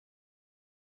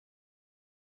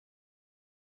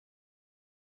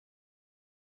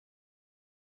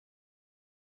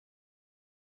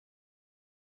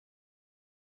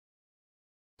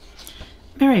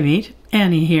Merry meet,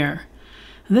 Annie here.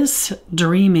 This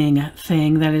dreaming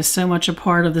thing that is so much a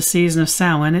part of the season of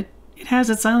Samhain, it has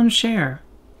its own share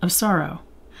of sorrow.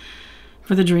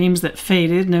 For the dreams that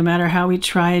faded, no matter how we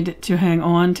tried to hang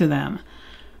on to them.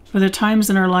 For the times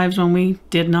in our lives when we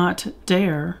did not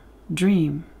dare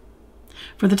dream.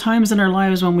 For the times in our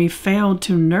lives when we failed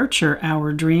to nurture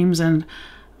our dreams and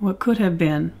what could have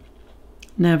been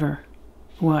never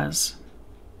was.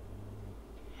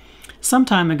 Some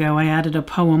time ago, I added a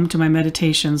poem to my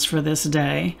meditations for this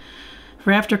day.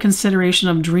 For after consideration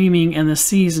of dreaming in the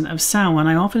season of Samhain,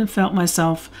 I often felt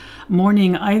myself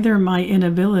mourning either my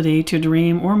inability to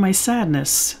dream or my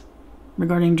sadness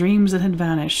regarding dreams that had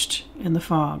vanished in the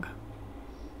fog.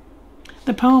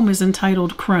 The poem is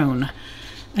entitled Crone,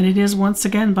 and it is once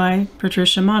again by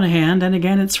Patricia Monaghan, and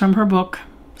again it's from her book,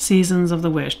 Seasons of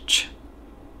the Witch.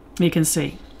 You can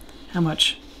see how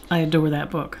much I adore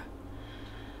that book.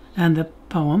 And the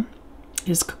poem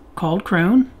is called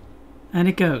Crone, and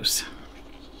it goes.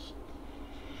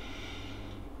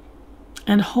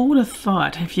 And hold a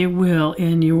thought, if you will,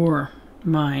 in your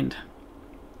mind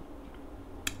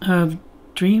of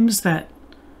dreams that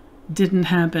didn't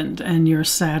happen and your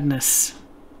sadness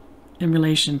in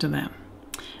relation to them.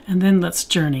 And then let's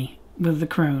journey with the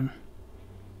crone.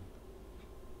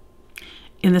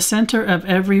 In the center of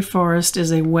every forest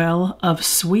is a well of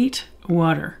sweet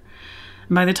water.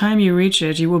 By the time you reach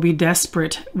it, you will be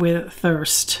desperate with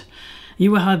thirst.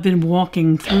 You will have been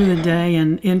walking through the day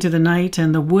and into the night,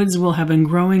 and the woods will have been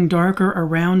growing darker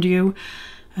around you,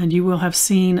 and you will have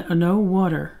seen no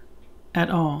water at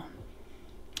all.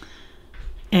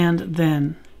 And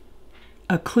then,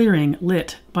 a clearing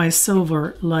lit by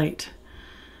silver light.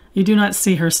 You do not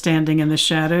see her standing in the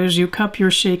shadows. You cup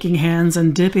your shaking hands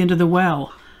and dip into the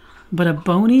well, but a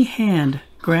bony hand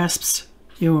grasps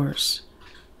yours.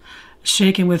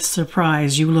 Shaken with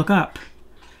surprise, you look up.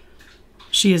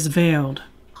 She is veiled.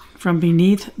 From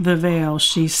beneath the veil,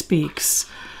 she speaks.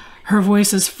 Her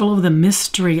voice is full of the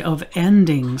mystery of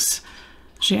endings.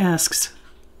 She asks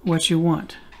what you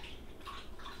want.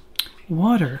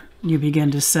 Water, you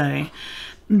begin to say.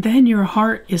 Then your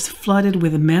heart is flooded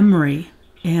with memory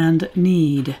and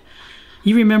need.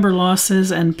 You remember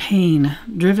losses and pain,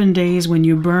 driven days when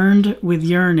you burned with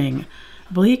yearning,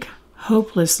 bleak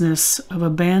hopelessness of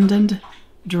abandoned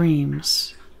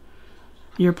dreams.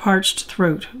 Your parched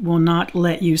throat will not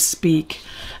let you speak,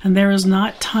 and there is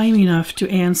not time enough to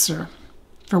answer,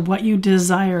 for what you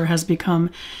desire has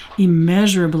become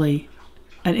immeasurably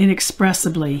and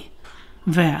inexpressibly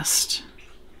vast.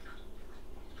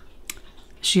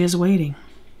 She is waiting.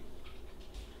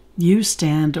 You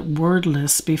stand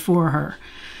wordless before her.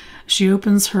 She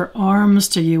opens her arms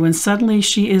to you, and suddenly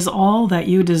she is all that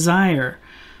you desire.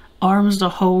 Arms to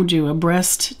hold you, a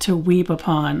breast to weep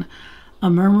upon,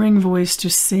 a murmuring voice to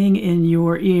sing in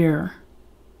your ear,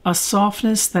 a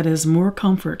softness that is more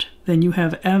comfort than you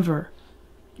have ever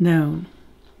known.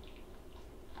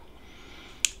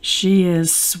 She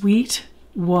is sweet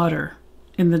water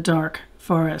in the dark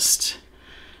forest.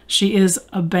 She is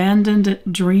abandoned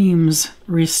dreams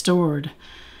restored.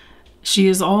 She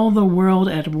is all the world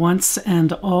at once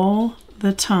and all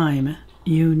the time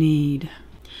you need.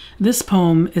 This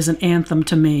poem is an anthem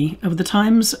to me of the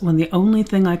times when the only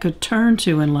thing I could turn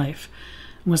to in life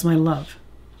was my love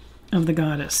of the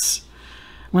goddess.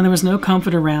 When there was no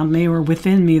comfort around me or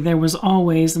within me, there was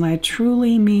always, and I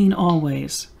truly mean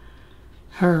always,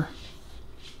 her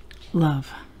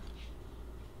love.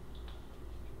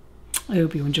 I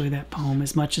hope you enjoy that poem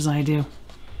as much as I do.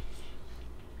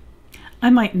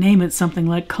 I might name it something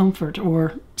like Comfort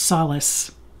or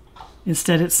Solace.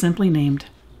 Instead, it's simply named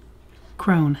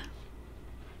Crone.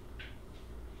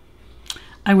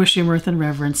 I wish you mirth and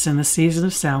reverence in the season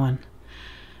of Samhain.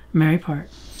 Merry part.